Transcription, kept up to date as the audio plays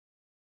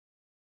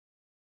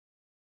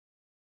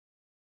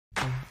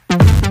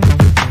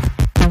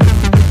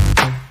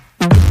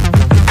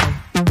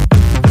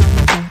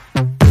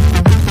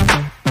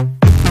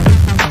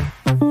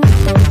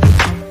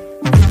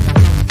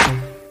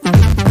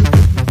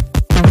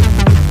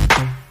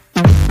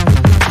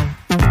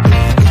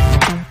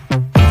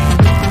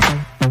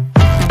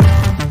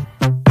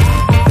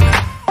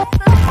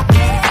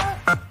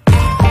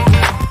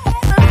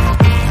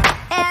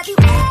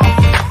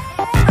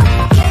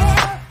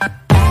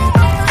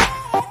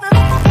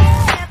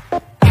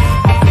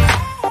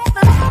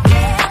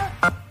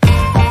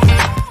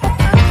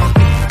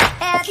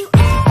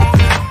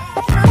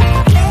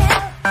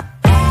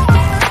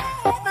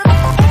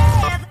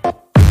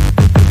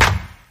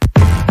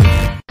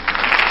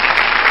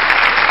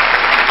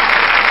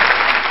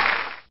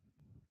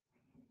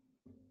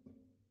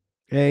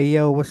Hey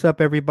yo, what's up,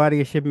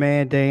 everybody? It's your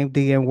man Dame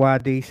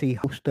DNYDC,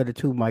 host of the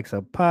Two Mics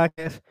Up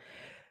podcast,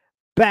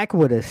 back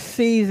with a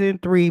season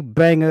three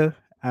banger.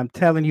 I'm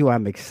telling you,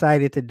 I'm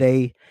excited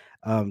today.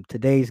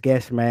 Today's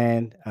guest,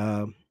 man,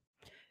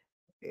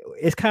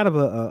 it's kind of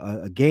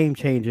a game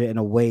changer in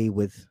a way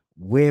with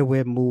where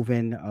we're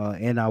moving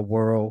in our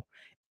world,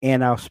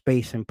 in our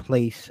space and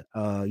place.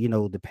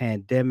 The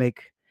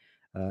pandemic,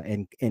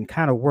 and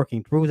kind of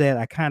working through that.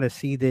 I kind of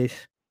see this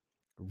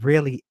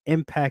really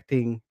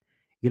impacting,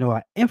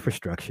 our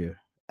infrastructure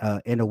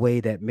in a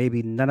way that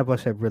maybe none of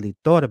us have really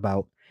thought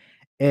about.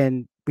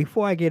 And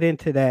before I get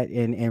into that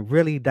and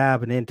really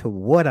diving into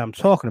what I'm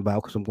talking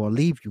about, because I'm going to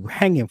leave you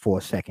hanging for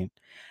a second,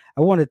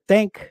 I want to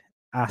thank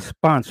our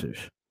sponsors.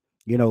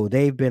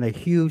 They've been a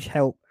huge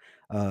help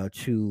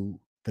to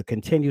the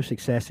continued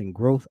success and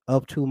growth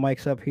of Two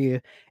Mics Up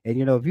here.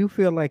 And if you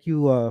feel like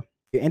you're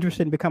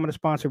interested in becoming a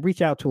sponsor,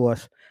 reach out to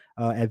us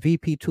at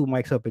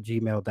vp2micsup at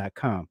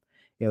gmail.com.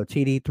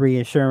 TD3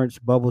 Insurance,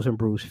 Bubbles and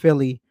Brews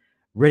Philly,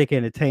 Riddick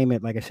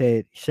Entertainment. Like I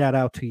said, shout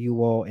out to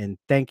you all and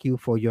thank you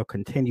for your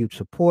continued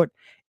support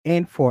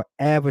and for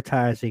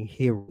advertising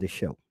here on the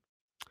show.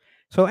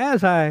 So,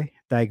 as I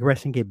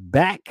digress and get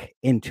back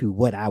into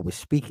what I was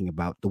speaking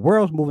about, the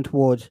world's moving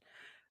towards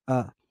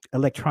uh,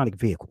 electronic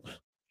vehicles.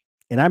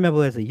 And I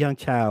remember as a young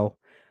child,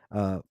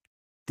 uh,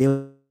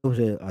 there was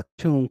a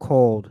cartoon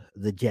called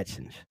The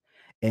Jetsons.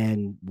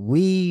 And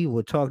we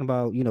were talking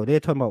about,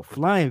 they're talking about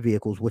flying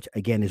vehicles, which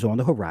again is on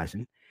the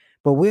horizon.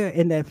 But we're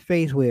in that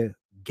phase where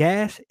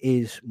we're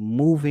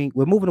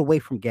moving away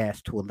from gas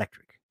to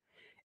electric.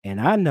 And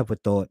I never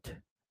thought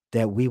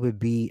that we would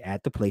be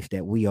at the place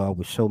that we are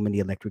with so many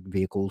electric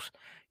vehicles,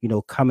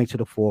 coming to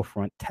the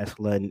forefront,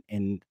 Tesla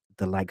and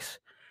the likes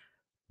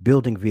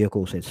building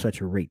vehicles at such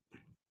a rate.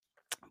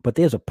 But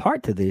there's a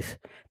part to this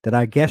that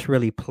I guess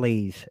really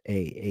plays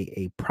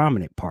a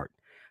prominent part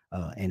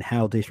in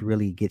how this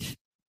really gets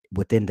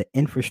within the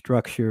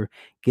infrastructure,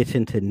 gets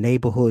into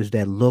neighborhoods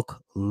that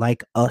look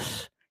like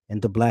us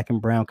in the black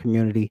and brown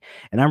community.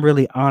 And I'm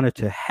really honored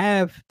to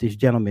have this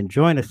gentleman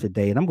join us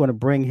today. And I'm going to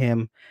bring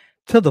him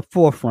to the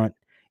forefront.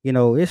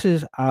 This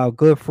is our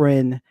good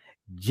friend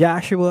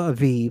Joshua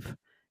Aviv.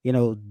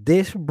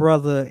 This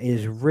brother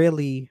is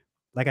really,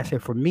 like I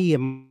said, for me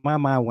in my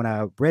mind, when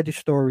I read the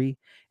story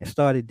and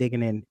started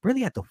digging in,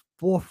 really at the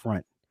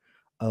forefront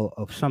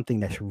of something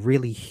that's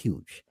really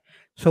huge.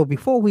 So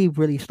before we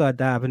really start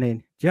diving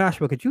in,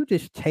 Joshua, could you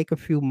just take a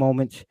few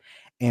moments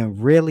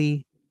and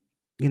really,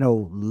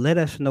 let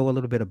us know a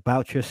little bit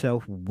about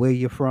yourself, where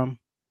you're from?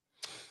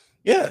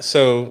 Yeah.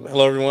 So,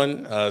 hello,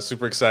 everyone.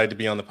 Super excited to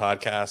be on the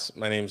podcast.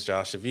 My name is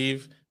Josh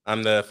Aviv.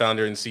 I'm the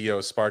founder and CEO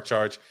of Spark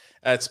Charge.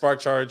 At Spark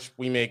Charge,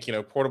 we make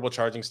portable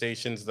charging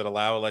stations that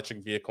allow electric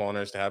vehicle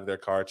owners to have their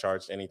car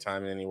charged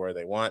anytime and anywhere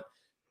they want.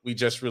 We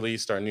just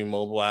released our new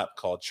mobile app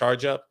called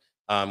Charge Up,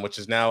 which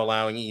is now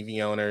allowing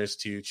EV owners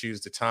to choose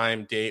the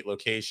time, date,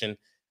 location,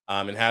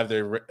 and have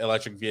their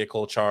electric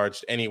vehicle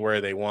charged anywhere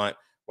they want,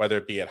 whether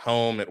it be at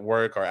home, at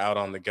work, or out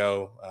on the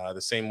go.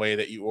 The same way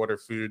that you order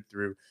food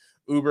through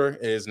Uber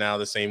is now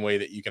the same way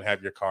that you can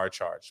have your car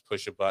charged.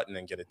 Push a button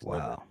and get it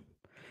delivered.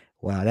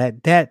 Wow. Wow.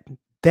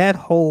 That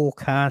whole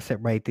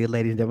concept right there,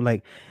 ladies and gentlemen,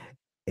 like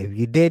if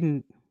you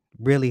didn't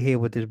really hear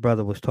what this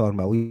brother was talking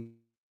about, we're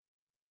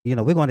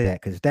going to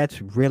that because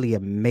that's really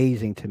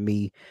amazing to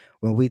me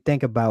when we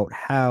think about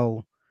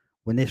how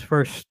when this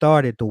first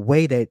started, the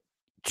way that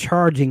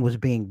charging was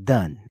being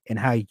done and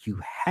how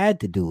you had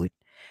to do it,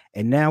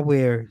 and now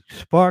where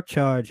Spark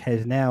Charge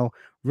has now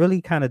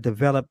really kind of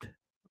developed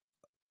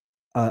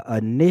a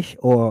niche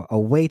or a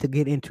way to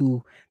get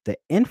into the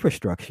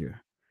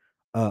infrastructure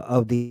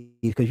of these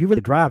because you really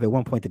had to drive at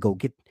one point to go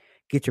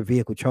get your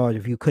vehicle charged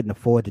if you couldn't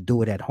afford to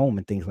do it at home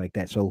and things like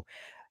that. So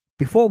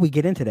before we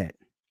get into that,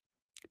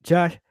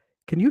 Josh,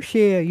 can you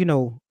share,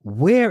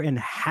 where and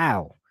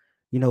how,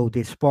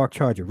 did Spark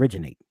Charge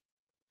originate?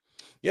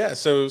 Yeah,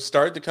 so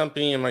started the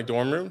company in my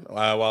dorm room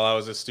while I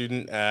was a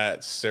student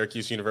at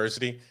Syracuse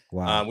University.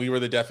 Wow. We were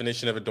the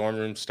definition of a dorm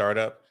room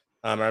startup.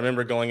 I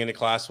remember going into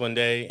class one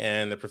day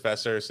and the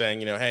professor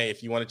saying, hey,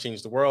 if you want to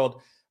change the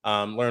world,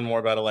 learn more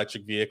about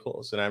electric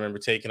vehicles. And I remember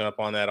taking up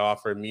on that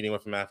offer, meeting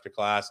with him after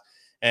class,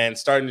 and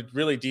starting to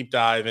really deep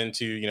dive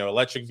into,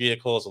 electric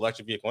vehicles,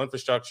 electric vehicle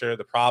infrastructure,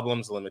 the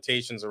problems, the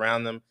limitations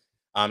around them,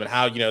 and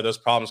how, those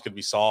problems could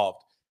be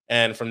solved.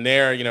 And from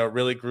there, it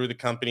really grew the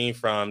company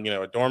from,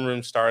 a dorm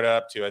room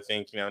startup to, I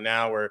think,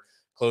 now we're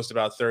close to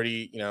about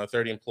 30,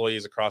 30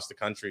 employees across the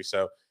country.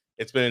 So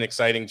it's been an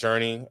exciting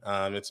journey.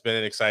 It's been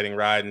an exciting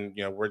ride. And,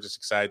 we're just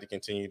excited to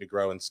continue to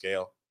grow and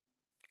scale.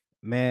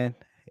 Man,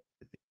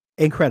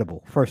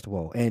 incredible, first of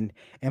all. And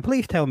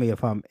please tell me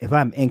if I'm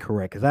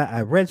incorrect, because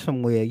I read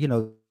somewhere,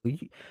 you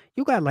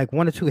got like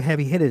one or two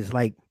heavy hitters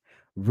like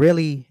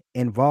really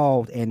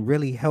involved and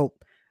really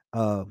help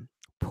uh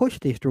push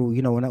this through.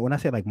 When I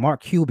say like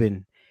Mark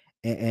Cuban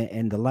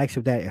and the likes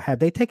of that, have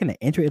they taken an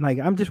interest in, like,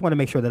 I'm just want to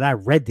make sure that I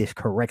read this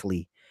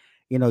correctly.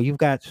 You've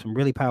got some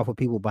really powerful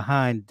people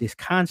behind this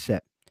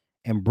concept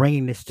and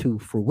bringing this to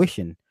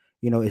fruition.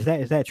 Is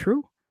that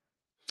true?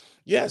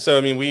 Yeah, so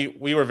I mean,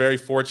 we were very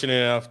fortunate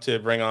enough to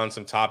bring on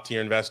some top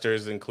tier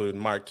investors, include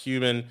Mark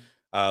Cuban,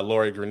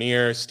 Lori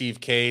Grenier, Steve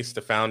Case,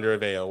 the founder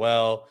of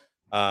AOL.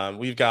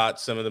 We've got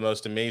some of the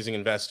most amazing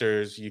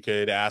investors you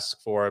could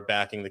ask for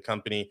backing the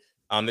company,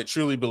 that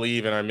truly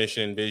believe in our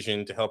mission and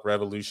vision to help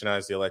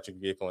revolutionize the electric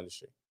vehicle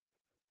industry.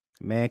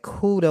 Man,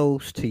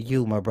 kudos to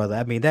you, my brother.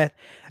 I mean that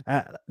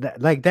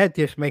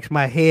just makes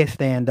my hair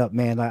stand up,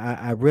 man.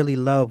 I really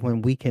love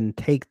when we can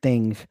take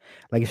things,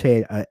 like you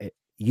said,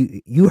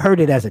 you heard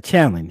it as a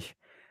challenge.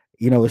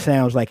 It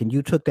sounds like, and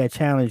you took that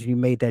challenge, you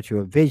made that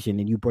your vision,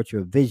 and you brought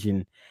your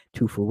vision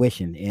to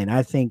fruition. And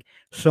I think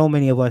so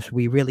many of us,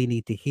 we really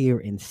need to hear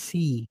and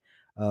see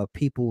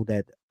people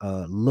that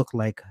look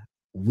like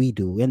we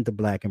do in the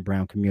Black and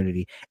brown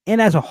community,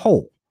 and as a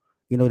whole,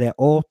 that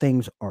all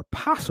things are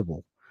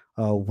possible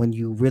when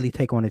you really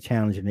take on a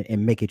challenge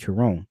and make it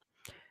your own.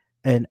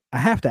 And I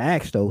have to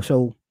ask though,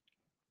 so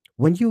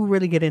when you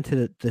really get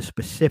into the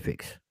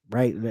specifics,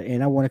 right?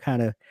 And I want to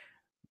kind of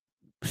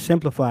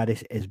simplify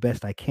this as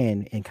best I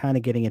can and kind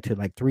of getting into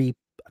like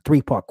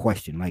three-part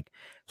question. Like,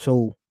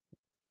 so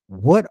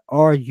what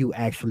are you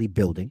actually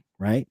building,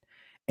 right?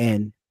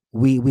 And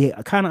we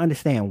kind of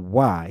understand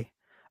why,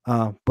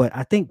 but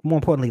I think more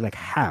importantly, like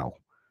how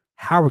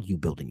are you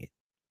building it?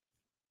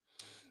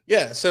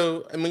 Yeah,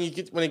 so and when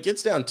it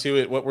gets down to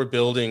it, what we're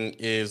building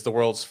is the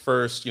world's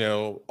first,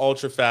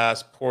 ultra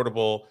fast,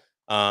 portable,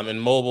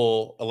 and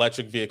mobile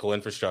electric vehicle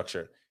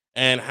infrastructure.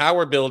 And how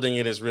we're building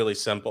it is really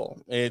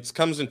simple. It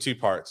comes in two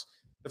parts.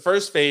 The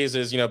first phase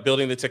is,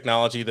 building the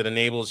technology that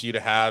enables you to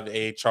have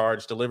a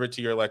charge delivered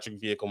to your electric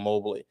vehicle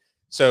mobily.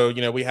 So,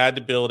 we had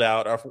to build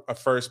out our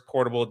first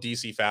portable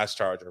DC fast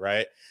charger,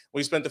 right?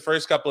 We spent the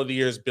first couple of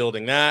years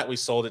building that. We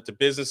sold it to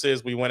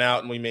businesses. We went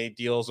out and we made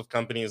deals with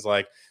companies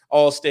like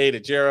Allstate,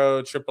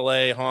 Ajero,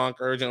 AAA, Honk,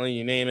 Urgently,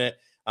 you name it.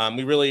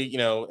 We really,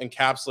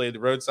 encapsulated the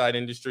roadside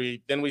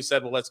industry. Then we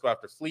said, well, let's go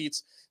after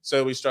fleets.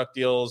 So we struck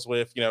deals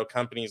with,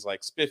 companies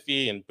like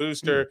Spiffy and Mm,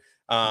 Booster,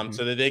 mhm.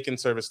 so that they can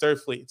service their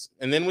fleets.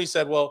 And then we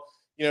said, well,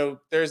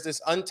 there's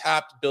this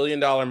untapped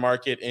billion-dollar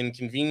market in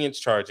convenience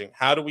charging.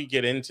 How do we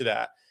get into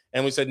that?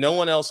 And we said, no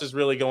one else is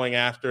really going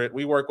after it.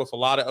 We work with a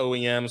lot of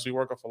OEMs. We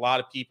work with a lot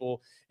of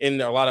people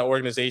in a lot of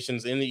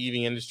organizations in the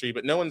EV industry,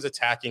 but no one's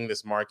attacking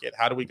this market.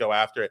 How do we go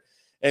after it?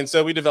 And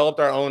so we developed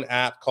our own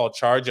app called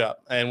Charge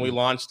Up, and we Mm.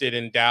 launched it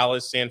in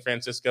Dallas, San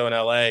Francisco, and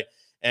LA.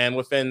 And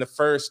within the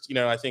first,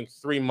 I think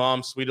 3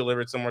 months, we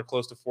delivered somewhere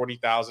close to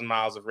 40,000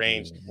 miles of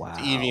range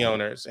to EV Wow.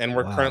 owners. And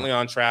we're Wow. currently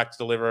on track to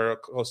deliver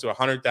close to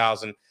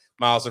 100,000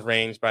 miles of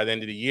range by the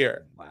end of the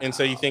year. And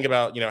so you think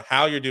Wow. about,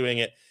 how you're doing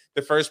it.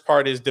 The first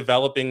part is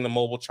developing the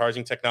mobile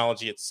charging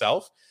technology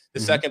itself. The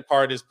Mhm. second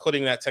part is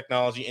putting that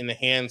technology in the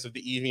hands of the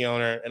EV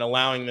owner and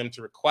allowing them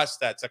to request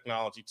that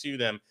technology to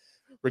them,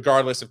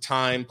 regardless of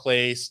time,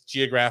 place,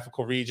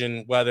 geographical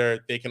region,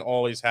 whether they can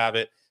always have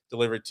it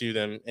delivered to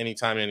them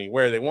anytime,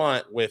 anywhere they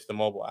want with the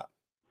mobile app.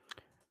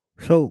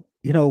 So,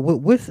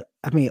 with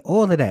I mean,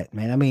 all of that,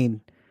 man. I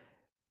mean,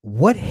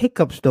 what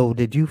hiccups though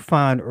did you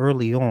find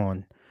early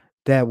on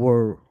that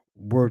were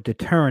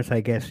deterrents,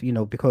 I guess,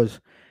 because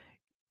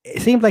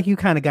it seems like you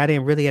kind of got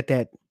in really at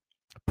that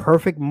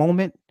perfect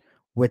moment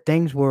where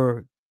things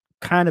were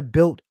kind of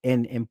built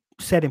and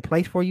set in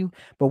place for you.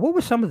 But what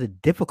were some of the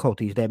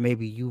difficulties that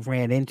maybe you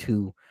ran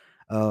into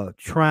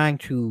trying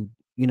to,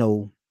 you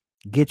know,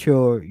 get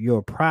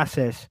your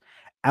process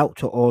out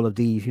to all of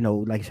these,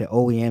 like I said,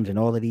 OEMs and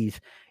all of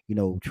these,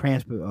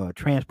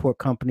 transport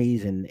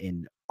companies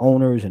and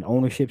owners and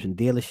ownerships and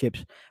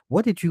dealerships.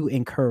 What did you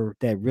incur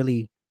that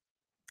really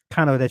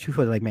kind of that you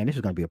feel like, man, this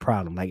is gonna be a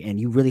problem? Like, and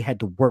you really had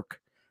to work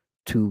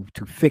to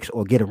fix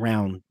or get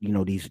around,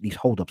 these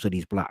holdups or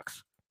these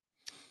blocks.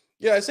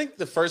 Yeah, I think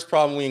the first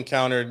problem we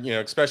encountered,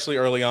 especially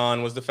early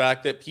on, was the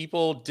fact that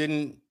people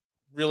didn't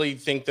really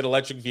think that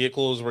electric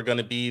vehicles were going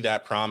to be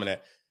that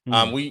prominent.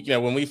 Mm,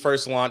 When we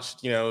first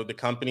launched, the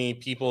company,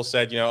 people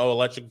said, oh,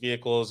 electric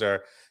vehicles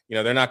are,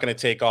 they're not going to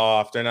take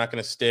off, they're not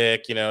going to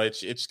stick,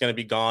 it's going to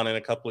be gone in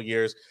a couple of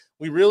years.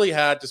 We really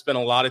had to spend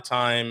a lot of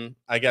time,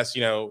 I guess,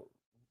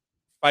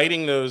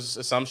 fighting those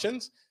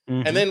assumptions.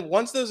 And mhm, then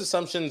once those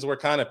assumptions were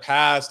kind of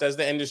passed, as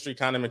the industry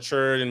kind of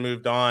matured and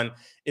moved on,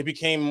 it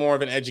became more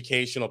of an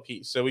educational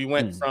piece. So we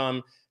went mm,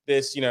 from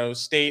this,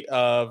 state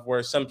of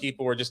where some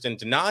people were just in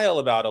denial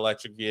about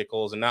electric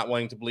vehicles and not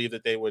wanting to believe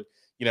that they would,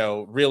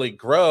 really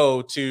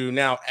grow, to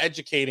now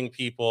educating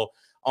people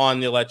on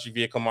the electric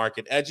vehicle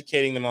market,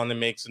 educating them on the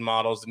makes and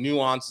models, the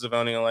nuances of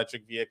owning an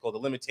electric vehicle, the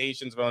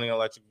limitations of owning an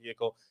electric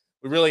vehicle.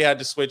 We really had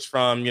to switch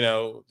from,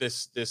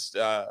 this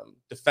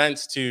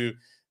defense to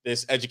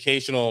this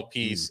educational mm.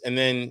 piece. And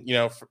then,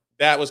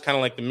 that was kind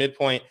of like the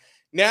midpoint.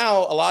 Now,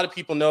 a lot of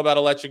people know about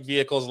electric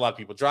vehicles. A lot of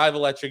people drive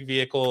electric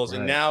vehicles.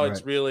 And Right, now right.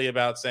 it's really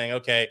about saying,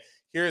 okay,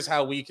 here's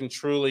how we can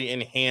truly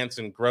enhance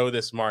and grow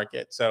this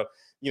market. So,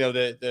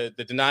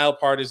 the denial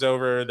part is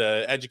over.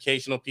 The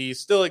educational piece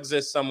still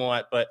exists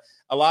somewhat, but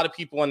a lot of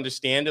people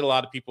understand it. A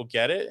lot of people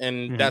get it.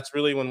 And Mhm, that's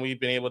really when we've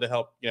been able to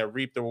help,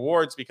 reap the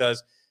rewards,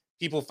 because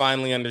people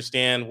finally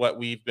understand what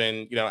we've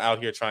been,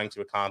 out here trying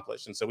to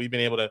accomplish. And so we've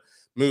been able to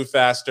move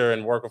faster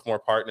and work with more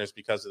partners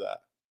because of that.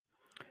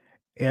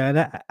 Yeah,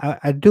 and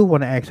I do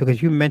want to ask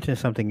because you mentioned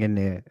something in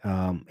there,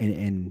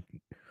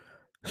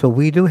 so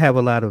we do have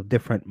a lot of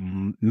different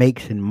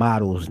makes and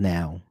models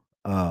now,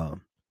 uh,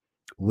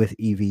 with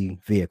EV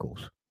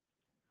vehicles.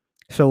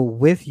 So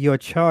with your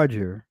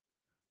charger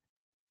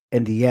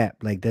and the app,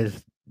 like,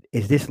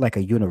 is this like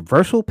a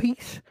universal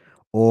piece,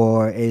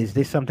 or is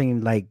this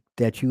something like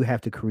that you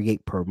have to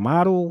create per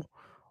model,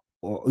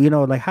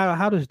 or like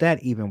how does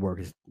that even work?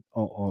 Is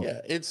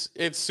Yeah,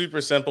 it's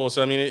super simple.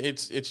 So I mean,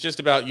 it's just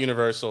about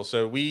universal.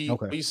 So we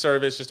okay. we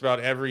service just about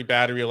every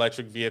battery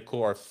electric vehicle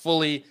or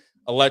fully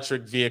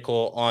electric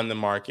vehicle on the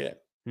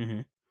market.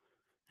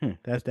 Hmm.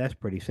 That's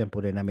pretty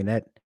simple then. I mean,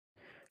 that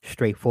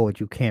straightforward.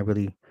 You can't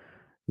really,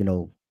 you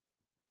know,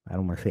 I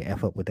don't want to say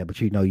f up with that, but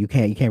you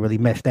can't really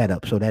mess that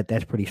up. So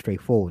that's pretty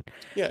straightforward.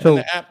 Yeah, and So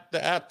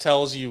the app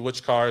tells you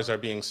which cars are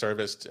being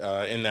serviced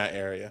in that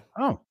area.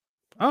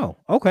 oh,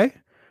 okay.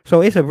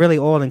 So it's a really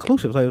all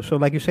inclusive. So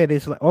like you said,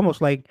 it's like,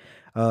 almost like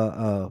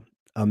a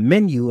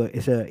menu.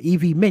 It's a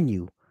EV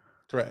menu.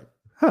 Correct.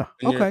 Huh.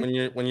 When you're Okay. when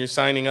you're when you're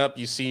signing up,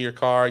 you see your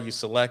car, you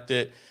select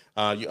it,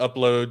 you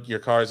upload your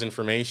car's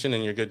information,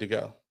 and you're good to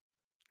go.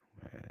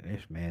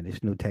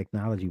 This new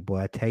technology,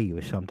 boy, I tell you,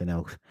 it's something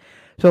else.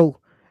 So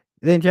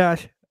then,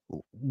 Josh,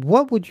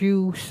 what would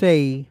you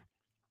say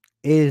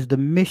is the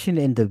mission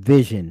and the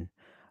vision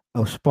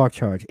of Spark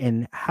Charge,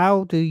 and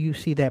how do you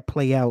see that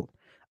play out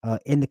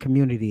in the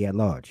community at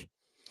large?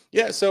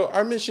 Yeah, so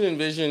our mission and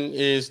vision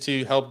is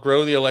to help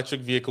grow the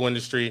electric vehicle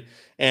industry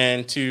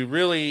and to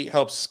really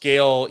help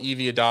scale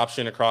EV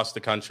adoption across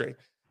the country.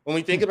 When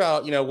we think Hmm.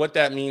 about, what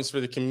that means for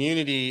the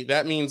community,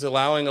 that means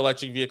allowing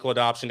electric vehicle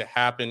adoption to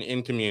happen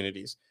in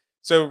communities.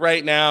 So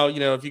right now,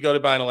 if you go to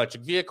buy an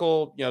electric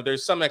vehicle,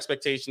 there's some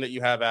expectation that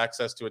you have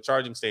access to a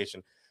charging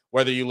station.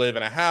 Whether you live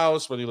in a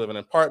house, whether you live in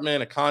an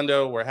apartment, a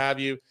condo, where have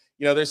you,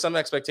 there's some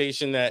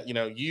expectation that,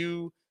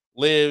 you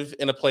live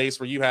in a place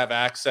where you have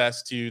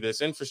access to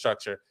this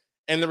infrastructure.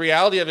 And the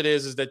reality of it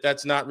is that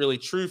that's not really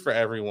true for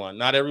everyone.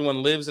 Not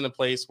everyone lives in a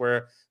place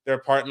where their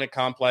apartment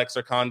complex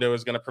or condo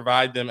is going to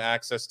provide them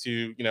access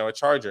to, a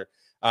charger.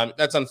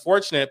 That's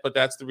unfortunate, but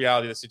that's the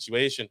reality of the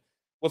situation.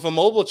 With a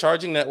mobile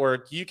charging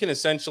network, you can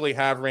essentially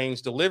have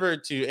range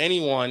delivered to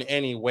anyone,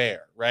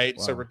 anywhere, right?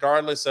 So Wow.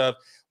 regardless of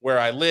where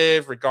I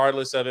live,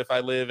 regardless of if I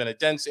live in a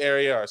dense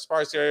area or a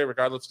sparse area,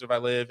 regardless of if I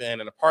live in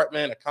an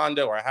apartment, a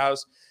condo, or a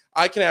house,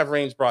 I can have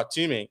range brought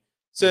to me.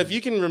 So if Mhm.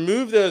 you can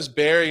remove those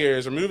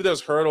barriers, remove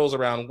those hurdles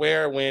around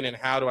where, when, and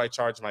how do I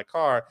charge my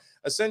car,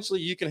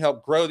 essentially you can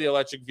help grow the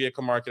electric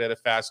vehicle market at a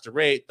faster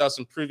rate, thus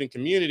improving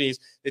communities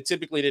that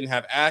typically didn't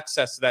have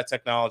access to that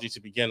technology to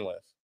begin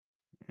with.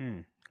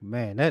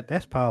 Man,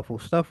 that's powerful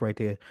stuff right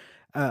there.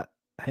 Uh,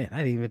 I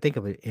didn't even think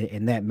of it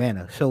in that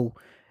manner. So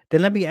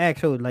then let me ask.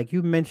 So like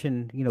you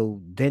mentioned,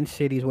 dense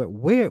cities.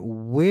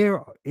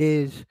 Where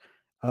is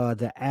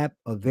the app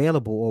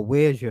available, or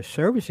where's your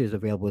services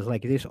available? Is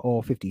like this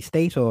all 50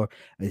 states, or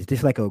is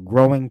this like a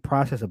growing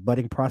process, a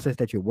budding process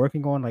that you're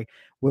working on? Like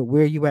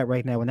where are you at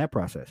right now in that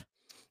process?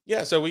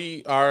 Yeah, so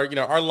we are,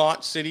 our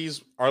launch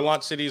cities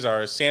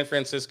are San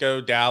Francisco,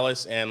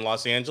 Dallas, and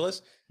Los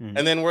Angeles. Hmm.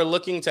 And then we're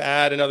looking to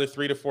add another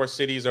 3 to 4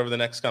 cities over the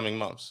next coming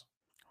months.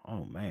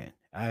 Oh man,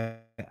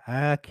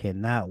 I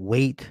cannot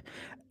wait.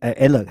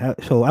 And look,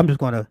 so I'm just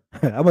gonna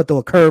I'm gonna throw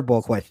a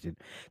curveball question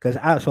because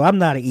I'm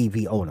not an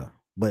EV owner,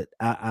 but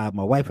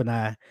my wife and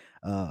I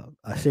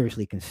are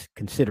seriously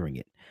considering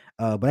it.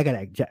 But I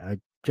got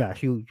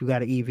Josh, you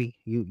got an EV?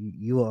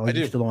 You are I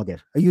you do. still on gas?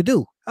 Oh, you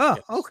do? Oh,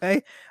 Yes.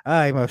 okay. All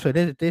right, well, so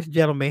this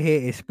gentleman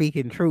here is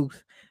speaking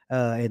truth,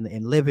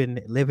 and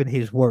living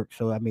his work.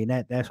 So I mean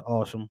that's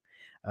awesome.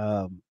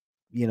 Um,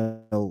 you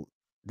know,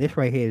 this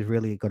right here is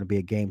really going to be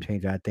a game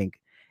changer, I think,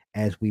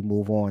 as we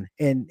move on.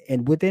 And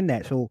within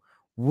that, so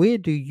where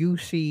do you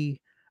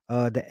see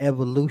the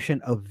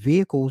evolution of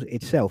vehicles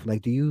itself?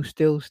 Like, do you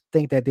still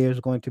think that there's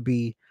going to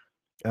be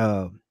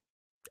uh,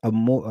 a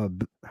more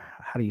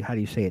how do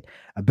you say it,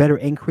 a better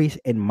increase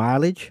in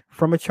mileage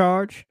from a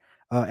charge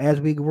as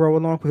we grow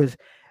along? Because,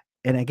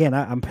 and again,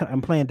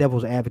 I'm playing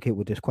devil's advocate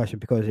with this question,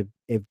 because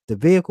if the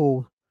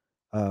vehicle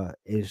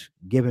is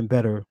giving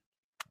better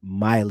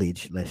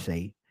mileage, let's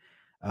say,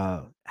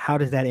 how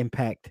does that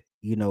impact,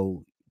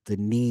 the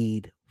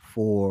need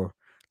for,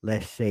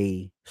 let's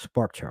say,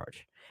 spark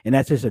charge? And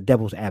that's just a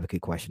devil's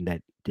advocate question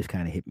that just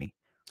kind of hit me.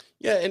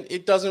 Yeah, and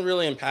it doesn't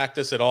really impact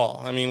us at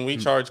all. I mean, we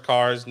Mm. charge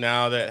cars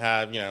now that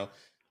have,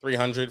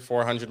 300,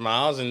 400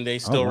 miles, and they Oh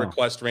still wow.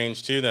 request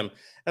range to them.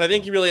 And I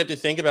think Wow. you really have to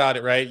think about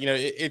it, right?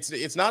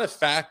 It's not a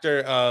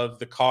factor of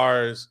the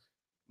car's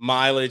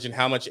mileage and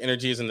how much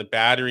energy is in the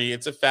battery.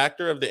 It's a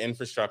factor of the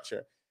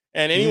infrastructure.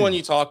 And anyone Mm.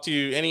 you talk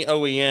to, any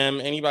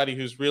OEM, anybody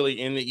who's really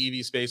in the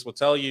EV space will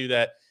tell you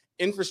that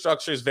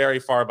infrastructure is very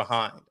far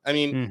behind. I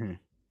mean, Hmm.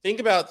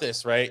 think about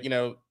this, right?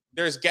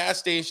 There's gas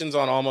stations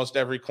on almost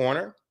every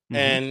corner,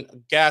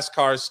 and gas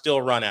cars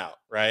still run out,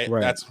 right?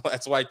 Right.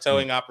 That's why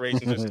towing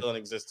operations are still in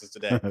existence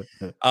today.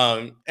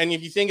 And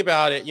if you think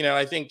about it,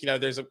 I think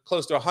there's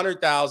close to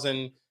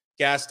 100,000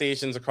 gas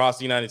stations across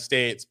the United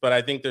States, but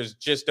I think there's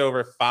just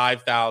over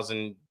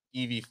 5,000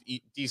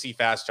 DC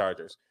fast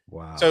chargers.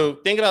 Wow. So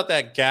think about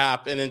that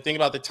gap, and then think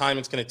about the time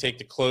it's going to take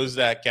to close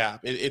that gap.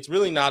 It's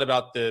really not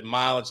about the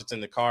mileage that's in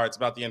the car; it's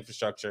about the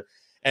infrastructure.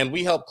 And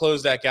we help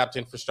close that gap to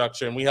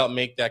infrastructure, and we help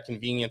make that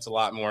convenience a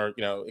lot more,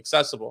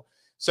 accessible.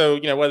 So,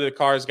 whether the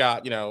car's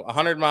got,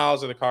 100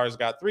 miles or the car's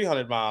got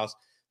 300 miles,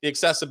 the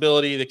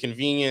accessibility, the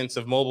convenience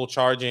of mobile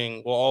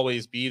charging will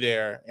always be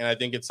there. And I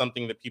think it's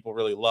something that people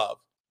really love.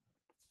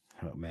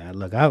 Oh man,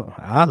 look,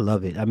 I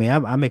love it. I mean,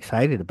 I'm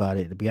excited about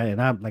it to be honest.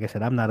 And I'm like I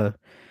said, I'm not a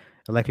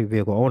electric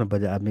vehicle owner,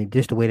 but I mean,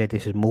 just the way that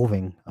this is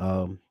moving,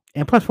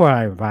 and plus for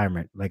our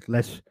environment, like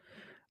let's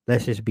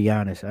just be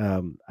honest.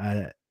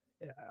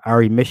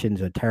 Our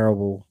emissions are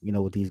terrible,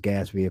 with these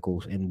gas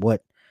vehicles, and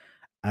what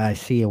I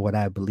see and what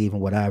I believe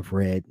and what I've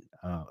read,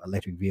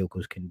 electric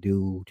vehicles can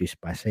do just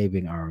by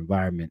saving our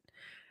environment.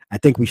 I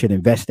think we should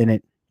invest in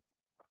it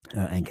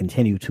and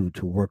continue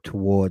to work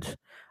towards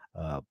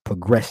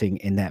progressing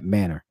in that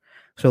manner.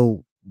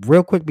 So,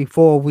 real quick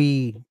before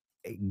we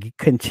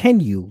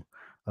continue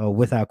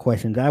with our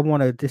questions, I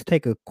want to just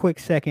take a quick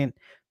second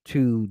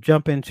to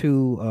jump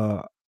into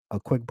a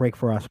quick break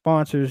for our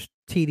sponsors,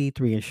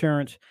 TD3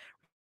 Insurance,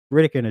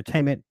 Riddick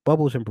Entertainment,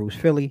 Bubbles and Bruce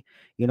Philly.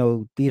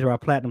 These are our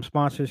platinum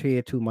sponsors here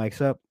at Two Mics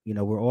Up.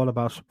 We're all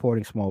about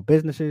supporting small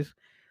businesses.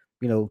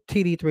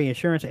 TD3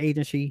 Insurance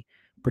Agency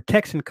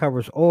protects and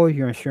covers all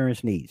your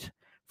insurance needs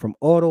from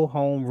auto,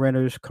 home,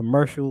 renters,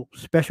 commercial,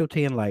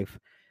 specialty, and life.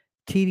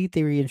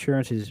 TD3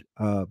 Insurance is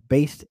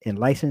based and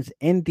licensed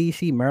in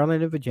DC,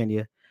 Maryland, and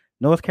Virginia,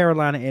 North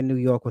Carolina, and New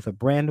York with a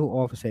brand new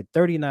office at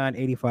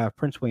 3985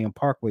 Prince William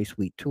Parkway,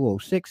 Suite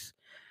 206.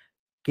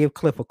 Give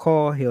Cliff a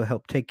call. He'll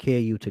help take care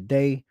of you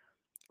today.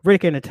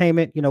 Riddick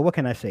Entertainment, what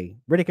can I say?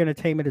 Riddick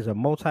Entertainment is a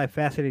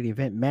multifaceted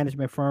event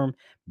management firm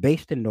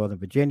based in Northern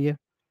Virginia.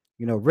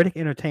 Riddick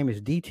Entertainment's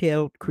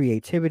detailed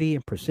creativity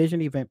and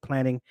precision event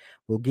planning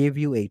will give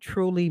you a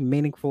truly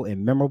meaningful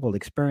and memorable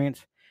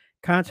experience.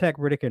 Contact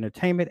Riddick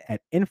Entertainment at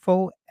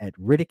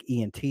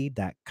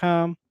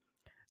info@riddickent.com.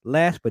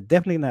 Last but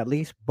definitely not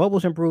least,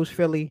 Bubbles and Brews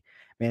Philly.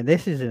 Man,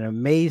 this is an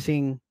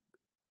amazing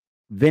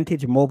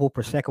vintage mobile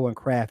Prosecco and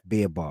craft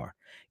beer bar.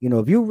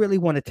 If you really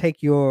want to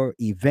take your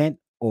event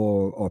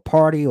or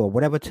party or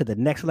whatever to the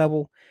next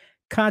level,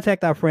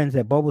 contact our friends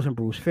at Bubbles and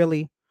Brews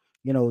Philly.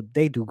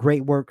 They do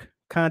great work.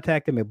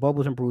 Contact them at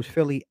Bubbles and Brews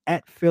Philly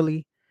at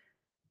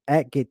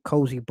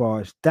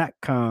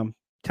getcozybars.com.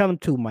 Tell them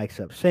Two Mics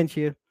Up sent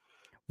you.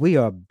 We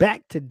are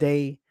back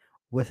today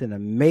with an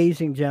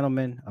amazing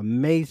gentleman,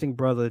 amazing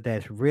brother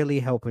that's really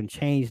helping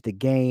change the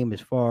game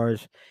as far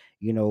as,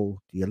 the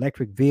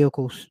electric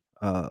vehicles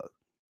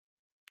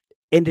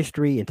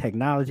industry and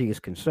technology is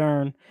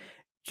concerned.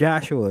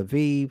 Joshua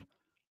Aviv,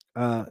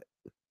 uh,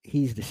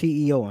 he's the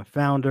CEO and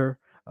founder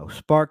of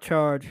Spark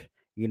Charge.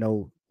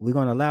 We're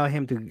going to allow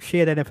him to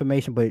share that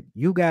information, but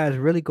you guys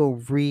really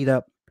go read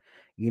up,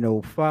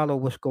 follow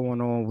what's going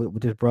on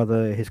with this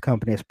brother, his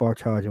company at Spark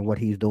Charge and what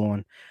he's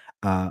doing.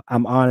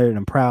 I'm honored and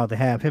I'm proud to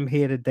have him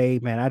here today,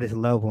 man. I just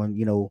love when,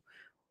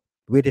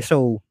 we're just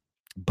so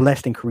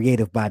blessed and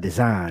creative by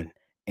design.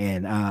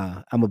 And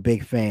I'm a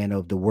big fan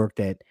of the work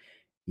that,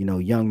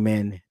 young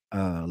men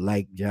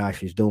like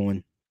Josh is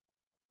doing.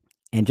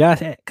 And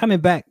Josh, coming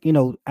back,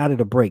 out of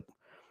the break,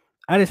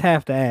 I just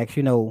have to ask,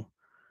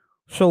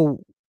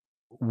 so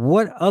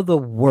what other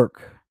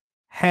work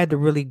had to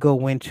really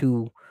go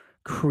into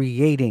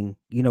creating,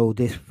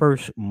 this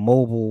first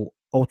mobile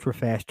ultra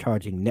fast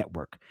charging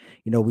network?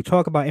 We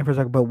talk about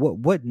infrastructure, but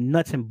what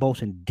nuts and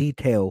bolts and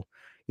detail,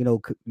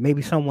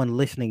 maybe someone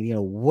listening,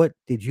 what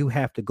did you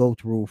have to go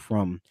through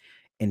from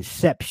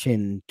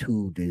inception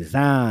to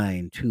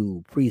design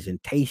to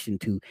presentation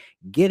to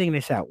getting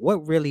this out?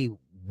 What really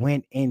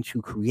went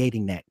into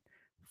creating that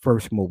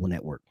first mobile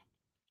network?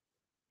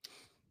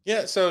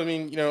 Yeah, so I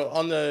mean,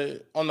 on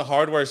the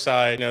hardware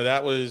side,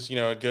 that was,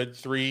 a good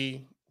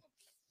three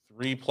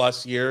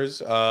plus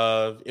years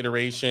of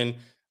iteration.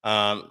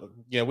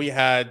 We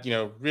had,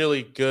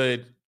 really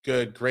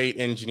great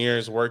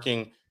engineers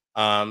working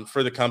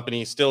for the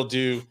company, still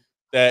do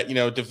that,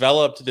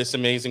 developed this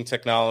amazing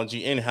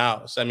technology in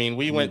house. I mean,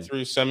 we went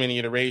through so many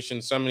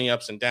iterations, so many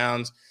ups and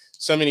downs,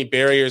 so many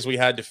barriers we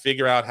had to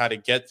figure out how to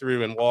get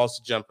through and walls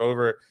to jump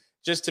over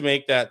just to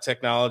make that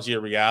technology a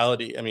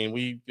reality. I mean,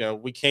 we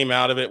came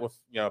out of it with,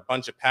 a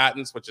bunch of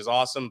patents, which is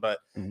awesome, but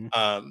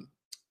Mhm.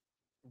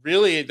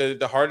 really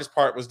the hardest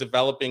part was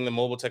developing the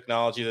mobile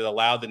technology that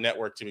allowed the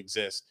network to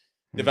exist,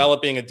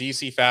 developing a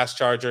DC fast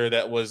charger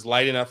that was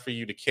light enough for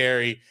you to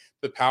carry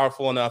but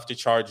powerful enough to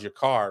charge your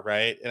car,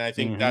 right? And I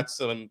think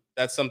Mhm.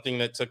 that's something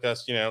that took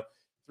us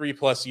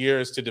 3+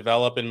 years to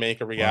develop and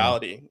make a Wow.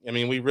 reality. I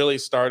mean, we really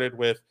started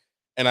with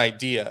an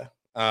idea.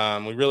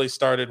 We really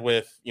started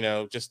with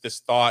just this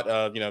thought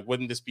of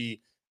wouldn't this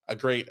be a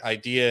great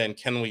idea and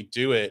can we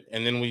do it?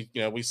 And then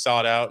we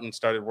sought out and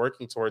started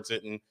working towards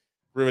it, and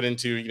grew it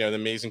into, the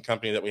amazing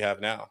company that we have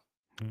now.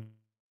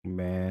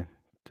 Man,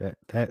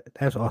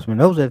 that's awesome. And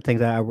those are the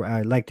things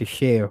I like to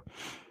share.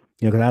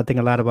 Because I think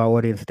a lot of our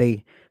audience,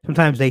 they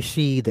sometimes they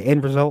see the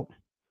end result,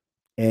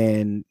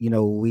 and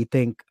we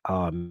think,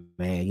 oh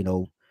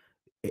man,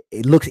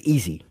 it looks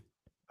easy,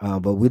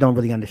 but we don't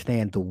really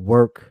understand the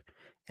work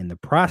and the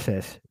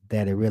process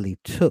that it really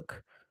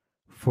took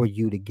for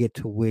you to get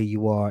to where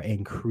you are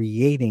and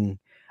creating.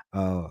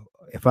 Uh,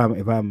 if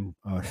I'm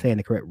saying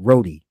it correct,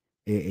 Rody,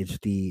 it's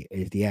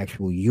the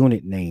actual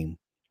unit name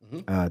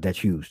Hmm.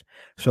 that's used.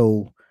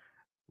 So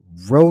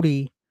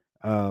Rody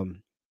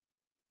um,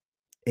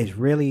 is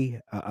really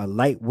a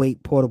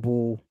lightweight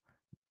portable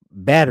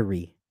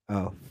battery,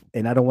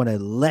 and I don't want to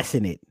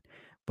lessen it,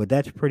 but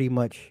that's pretty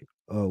much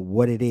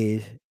what it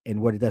is and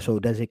what it does. So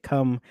does it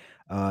come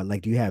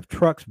like do you have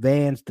trucks,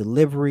 vans,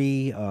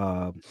 delivery?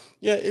 Yeah,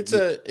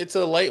 it's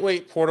a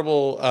lightweight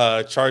portable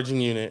charging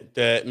unit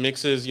that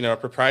mixes, a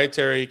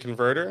proprietary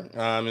converter,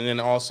 and then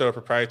also a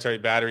proprietary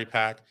battery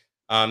pack,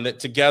 that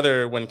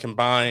together, when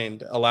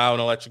combined, allow an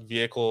electric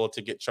vehicle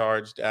to get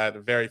charged at a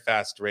very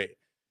fast rate.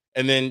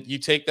 And then you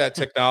take that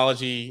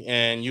technology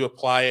and you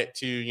apply it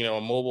to,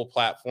 a mobile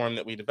platform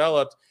that we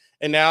developed,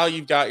 and now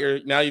you've got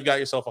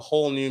yourself a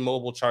whole new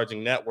mobile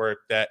charging network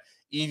that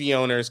EV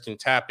owners can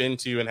tap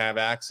into and have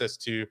access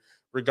to,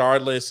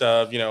 regardless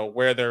of,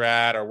 where they're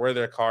at or where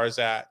their car's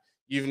at.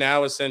 You've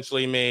now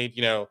essentially made,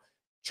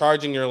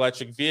 charging your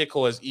electric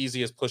vehicle as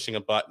easy as pushing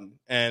a button,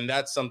 and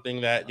that's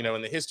something that,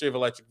 in the history of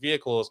electric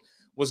vehicles,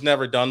 was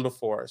never done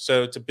before.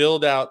 So to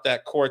build out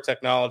that core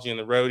technology in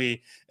the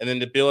Roadie, and then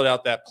to build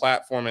out that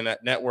platform and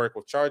that network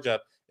with ChargeUp,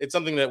 it's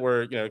something that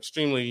we're,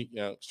 extremely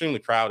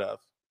proud of.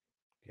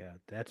 Yeah,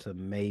 that's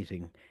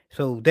amazing.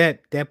 So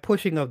that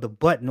pushing of the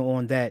button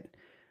on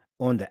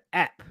the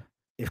app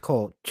is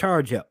called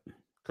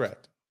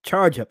Correct.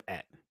 Charge Up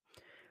app.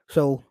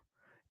 So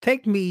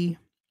take me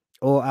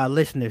or our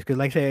listeners, because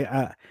like I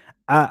say,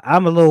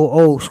 I'm a little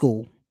old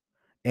school,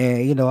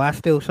 and I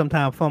still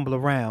sometimes fumble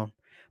around.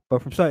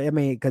 But from I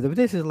mean, because if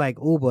this is like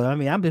Uber, I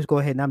mean, I'm just go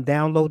ahead and I'm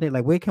downloading it.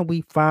 Like, where can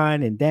we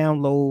find and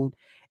download,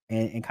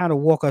 and kind of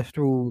walk us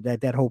through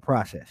that whole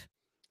process?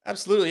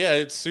 Absolutely. Yeah,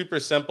 it's super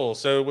simple.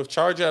 So with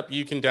ChargeUp,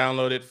 you can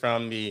download it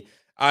from the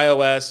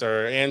iOS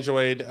or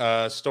Android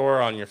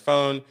store on your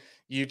phone.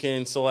 You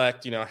can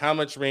select, how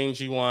much range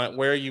you want,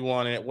 where you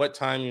want it, what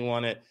time you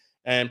want it,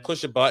 and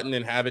push a button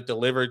and have it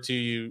delivered to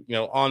you,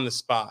 on the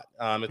spot.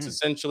 It's Hmm,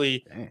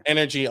 essentially damn.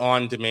 energy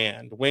on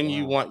demand. When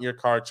you Wow. want your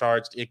car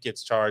charged, it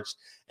gets charged,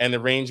 and the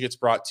range gets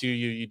brought to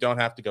you. You don't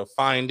have to go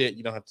find it.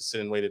 You don't have to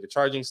sit and wait at a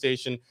charging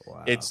station.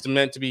 Wow. It's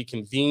meant to be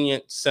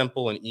convenient,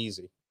 simple, and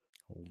easy.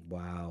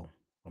 Wow.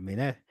 I mean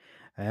that.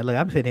 Look,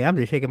 I'm sitting here. I'm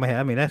just shaking my head.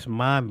 I mean, that's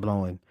mind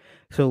blowing.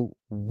 So,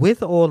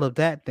 with all of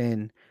that,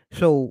 then,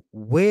 so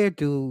where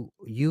do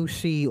you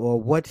see,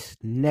 or what's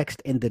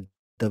next in the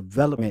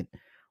development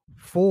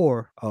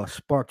for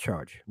Spark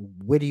Charge?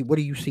 What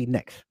do you see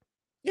next?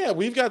 Yeah,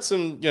 we've got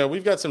some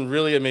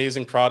really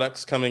amazing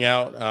products coming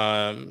out.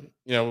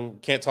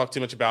 Can't talk too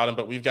much about them,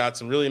 but we've got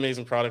some really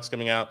amazing products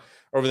coming out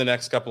over the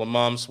next couple of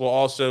months. We'll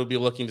also be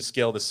looking to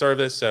scale the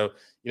service, so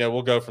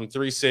we'll go from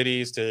 3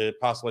 cities to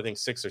possibly, I think,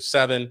 6 or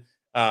 7.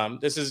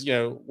 This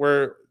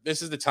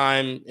is the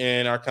time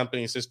in our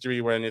company's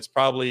history when it's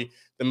probably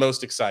the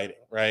most exciting.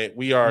 Right,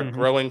 we are Hmm.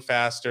 growing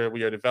faster.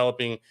 We are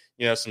developing,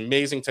 some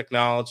amazing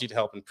technology to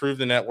help improve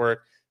the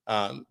network.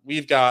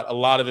 We've got a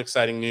lot of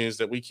exciting news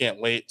that we can't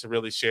wait to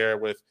really share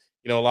with,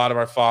 a lot of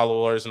our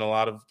followers and a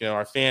lot of,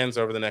 our fans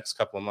over the next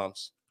couple of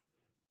months.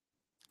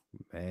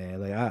 Man,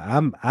 like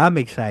I'm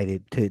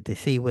excited to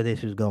see where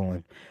this is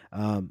going.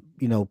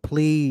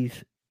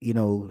 Please,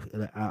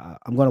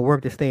 I'm going to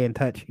work to stay in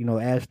touch.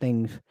 As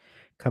things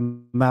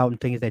come out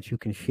and things that you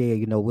can share.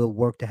 We'll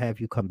work to have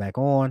you come back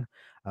on.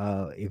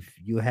 If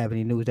you have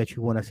any news that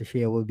you want us to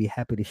share, we'll be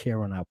happy to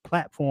share on our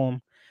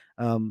platform.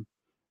 Um,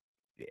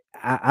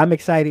 I'm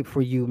excited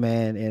for you,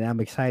 man, and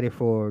I'm excited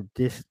for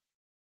this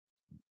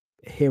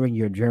hearing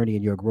your journey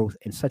and your growth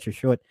in such a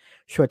short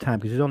time,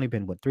 because it's only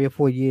been what 3 or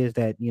 4 years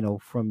that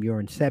from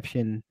your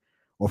inception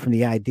or from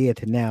the idea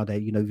to now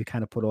that you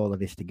kind of put all of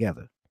this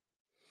together.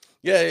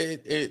 Yeah,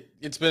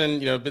 it's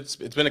been,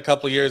 it's been a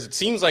couple of years. It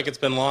seems like it's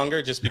been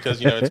longer just because,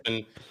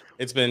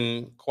 it's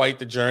been quite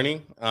the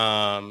journey.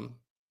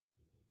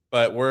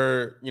 But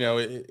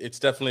it's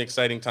definitely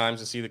exciting times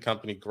to see the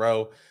company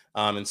grow,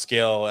 and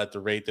scale at the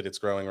rate that it's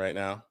growing right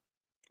now.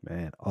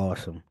 Man,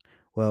 awesome.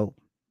 Well,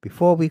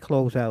 before we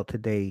close out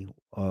today,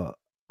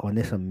 on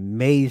this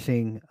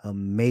amazing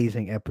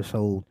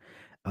episode,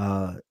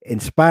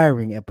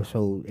 inspiring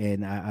episode,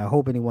 and I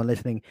hope anyone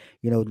listening,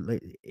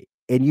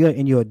 in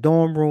your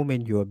dorm room,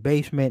 in your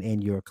basement,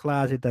 in your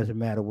closet, doesn't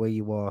matter where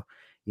you are,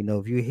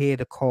 if you hear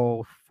the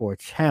call for a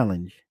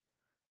challenge,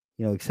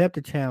 accept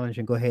the challenge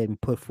and go ahead and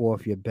put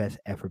forth your best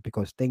effort,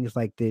 because things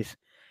like this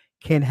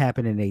can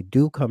happen and they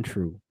do come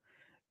true.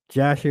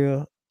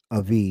 Joshua,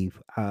 Aviv,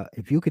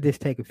 if you could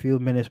just take a few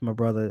minutes, my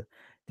brother,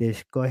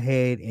 just go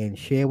ahead and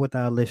share with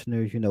our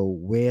listeners,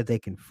 where they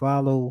can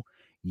follow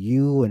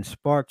you and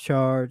Spark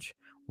Charge,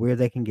 where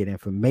they can get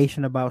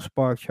information about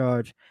Spark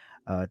Charge.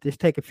 Just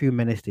take a few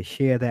minutes to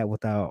share that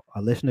with our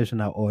listeners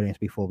and our audience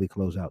before we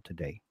close out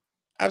today.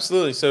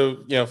 Absolutely.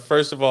 So,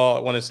 first of all, I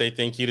want to say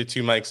thank you to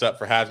Two Mics Up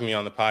for having me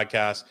on the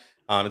podcast.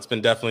 It's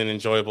been definitely an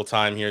enjoyable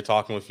time here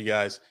talking with you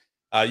guys.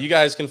 You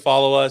guys can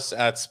follow us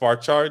at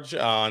Spark Charge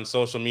on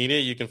social media.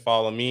 You can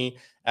follow me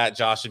at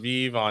Josh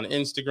Aviv on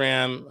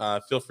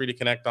Instagram. Feel free to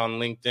connect on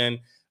LinkedIn.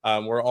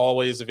 We're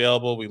always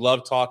available. We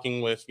love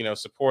talking with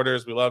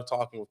supporters. We love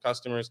talking with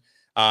customers,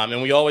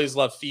 and we always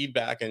love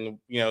feedback. And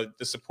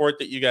the support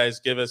that you guys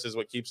give us is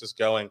what keeps us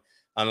going.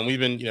 And we've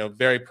been,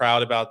 very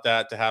proud about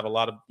that, to have a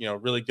lot of,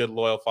 really good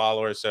loyal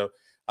followers. So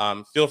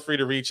feel free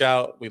to reach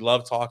out. We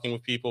love talking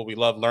with people. We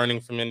love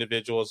learning from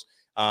individuals.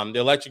 The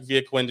electric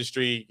vehicle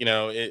industry,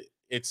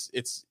 it's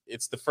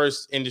the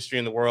first industry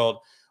in the world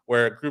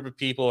where a group of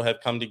people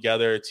have come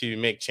together to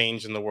make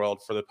change in the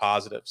world for the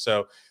positive.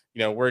 So,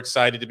 we're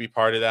excited to be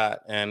part of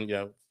that. And,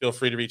 feel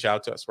free to reach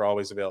out to us. We're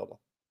always available.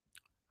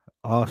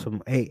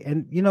 Awesome. Hey,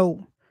 and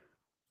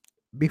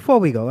before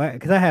we go,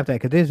 because I have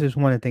that, because this is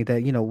one of the things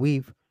that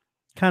we've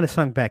kind of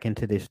sunk back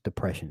into this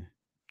depression,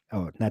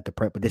 or not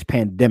depression, but this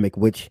pandemic,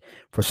 which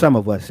for some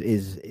of us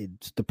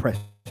it's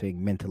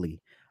depressing mentally.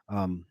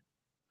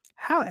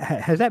 How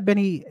has that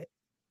been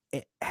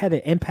had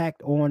an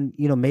impact on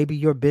maybe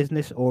your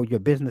business or your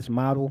business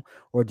model,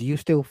 or do you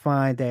still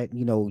find that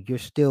you're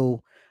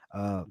still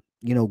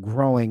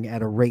growing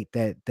at a rate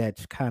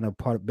that's kind of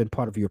been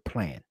part of your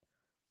plan?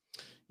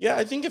 Yeah,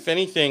 I think if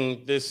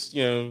anything, this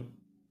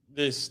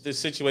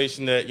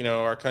situation that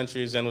our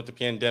country is in with the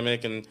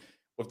pandemic, and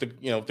with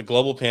the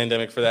global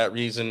pandemic for that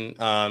reason,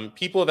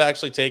 people have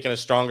actually taken a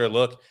stronger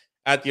look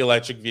at the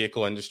electric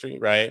vehicle industry,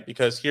 right?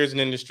 Because here's an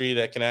industry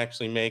that can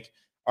actually make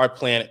our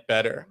planet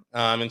better,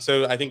 and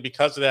so I think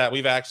because of that,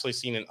 we've actually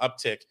seen an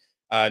uptick,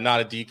 not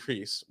a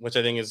decrease, which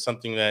I think is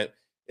something that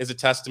is a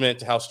testament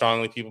to how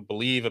strongly people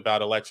believe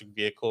about electric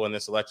vehicle and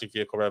this electric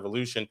vehicle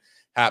revolution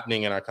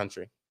happening in our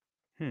country.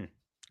 Hmm.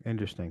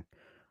 Interesting.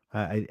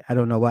 I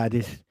don't know why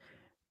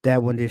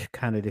that one just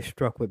kind of just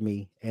struck with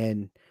me.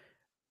 And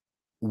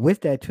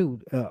with that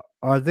too,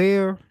 are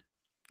there,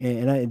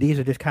 these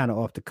are just kind of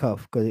off the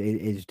cuff because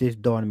it's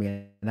just dawned on me,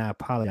 and I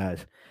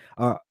apologize.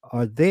 Are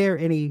there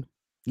any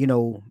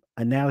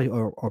analogy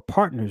or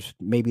partners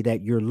maybe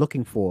that you're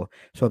looking for?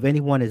 So if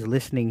anyone is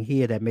listening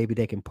here that maybe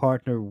they can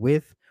partner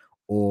with,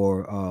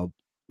 or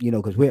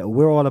because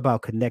we're all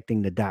about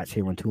connecting the dots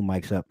here on Two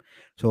Mics Up.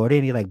 So are there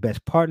any like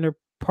best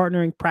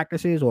partnering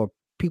practices, or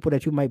people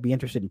that you might be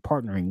interested in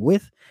partnering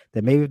with,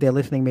 that maybe if they're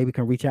listening, maybe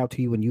can reach out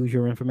to you and use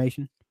your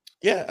information?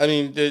 Yeah, I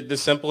mean, the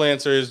simple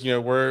answer is,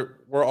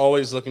 we're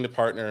always looking to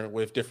partner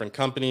with different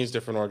companies,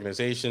 different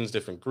organizations,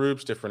 different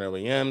groups, different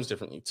OEMs,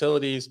 different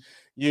utilities,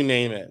 you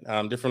name it,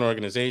 different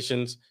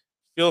organizations.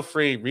 Feel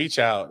free, reach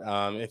out.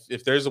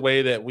 If there's a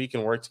way that we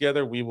can work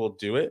together, we will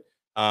do it.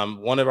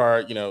 One of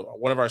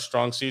our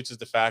strong suits is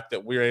the fact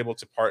that we're able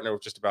to partner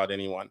with just about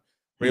anyone.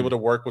 We're able Hmm. to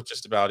work with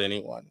just about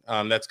anyone.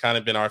 That's kind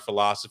of been our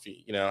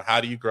philosophy. How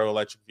do you grow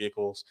electric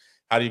vehicles?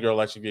 How do you grow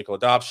electric vehicle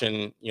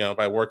adoption?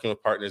 By working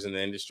with partners in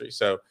the industry.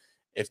 So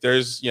if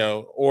there's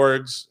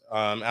orgs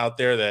out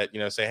there that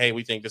say, hey,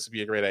 we think this would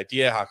be a great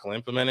idea, how can we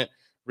implement it,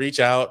 reach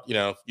out.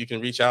 You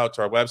can reach out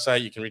to our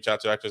website, you can reach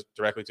out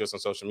directly to us on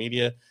social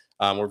media.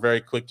 We're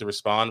very quick to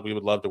respond. We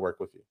would love to work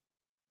with you.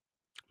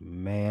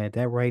 Man,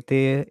 that right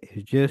there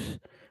is just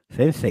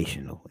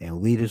sensational. And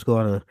we just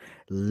gonna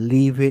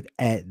leave it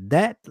at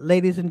that,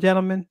 ladies and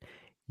gentlemen.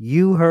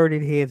 You heard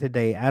it here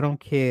today. I don't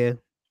care,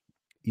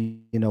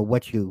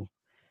 what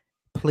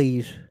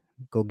please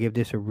go give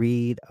this a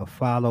read, a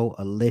follow,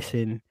 a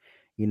listen.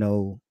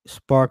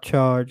 Spark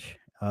Charge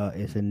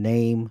is a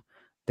name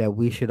that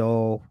we should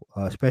all,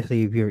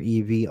 especially if you're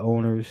EV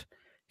owners,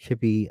 should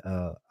be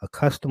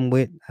accustomed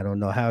with. I don't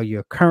know how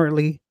you're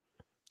currently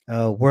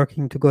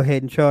working to go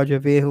ahead and charge your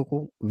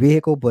vehicle,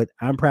 but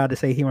I'm proud to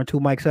say here on Two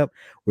Mics Up,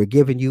 we're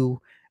giving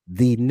you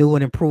the new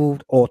and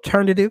improved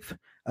alternative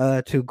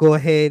to go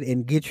ahead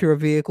and get your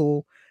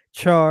vehicle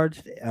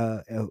charged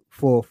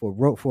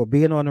for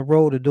being on the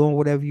road or doing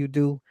whatever you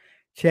do.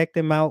 Check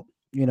them out.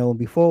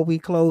 Before we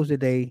close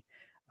today,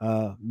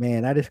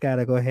 man, I just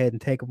gotta go ahead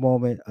and take a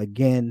moment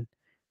again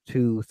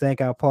to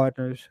thank our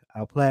partners,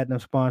 our platinum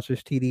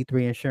sponsors,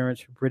 TD3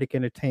 Insurance, Riddick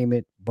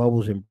Entertainment,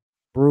 Bubbles and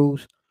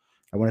Brews.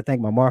 I want to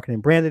thank my marketing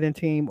and branding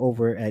team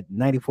over at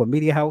 94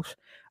 Media House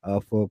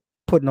for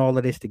putting all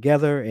of this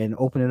together and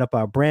opening up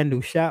our brand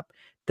new shop,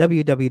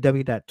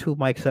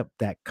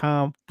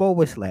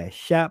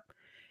 www.twomicsup.com/shop.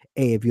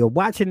 Hey, if you're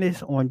watching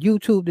this on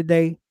YouTube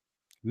today,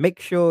 make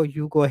sure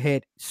you go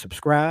ahead,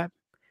 subscribe,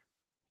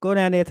 go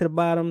down there to the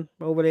bottom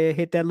over there,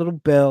 hit that little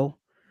bell,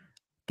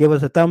 give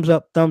us a thumbs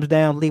up, thumbs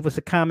down, leave us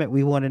a comment.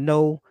 We want to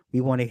know,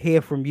 we want to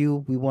hear from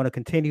you. We want to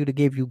continue to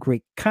give you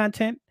great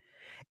content.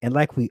 And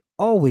like we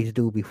always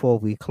do before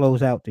we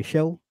close out the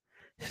show,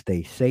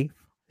 stay safe,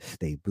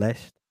 stay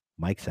blessed.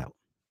 Mike's out.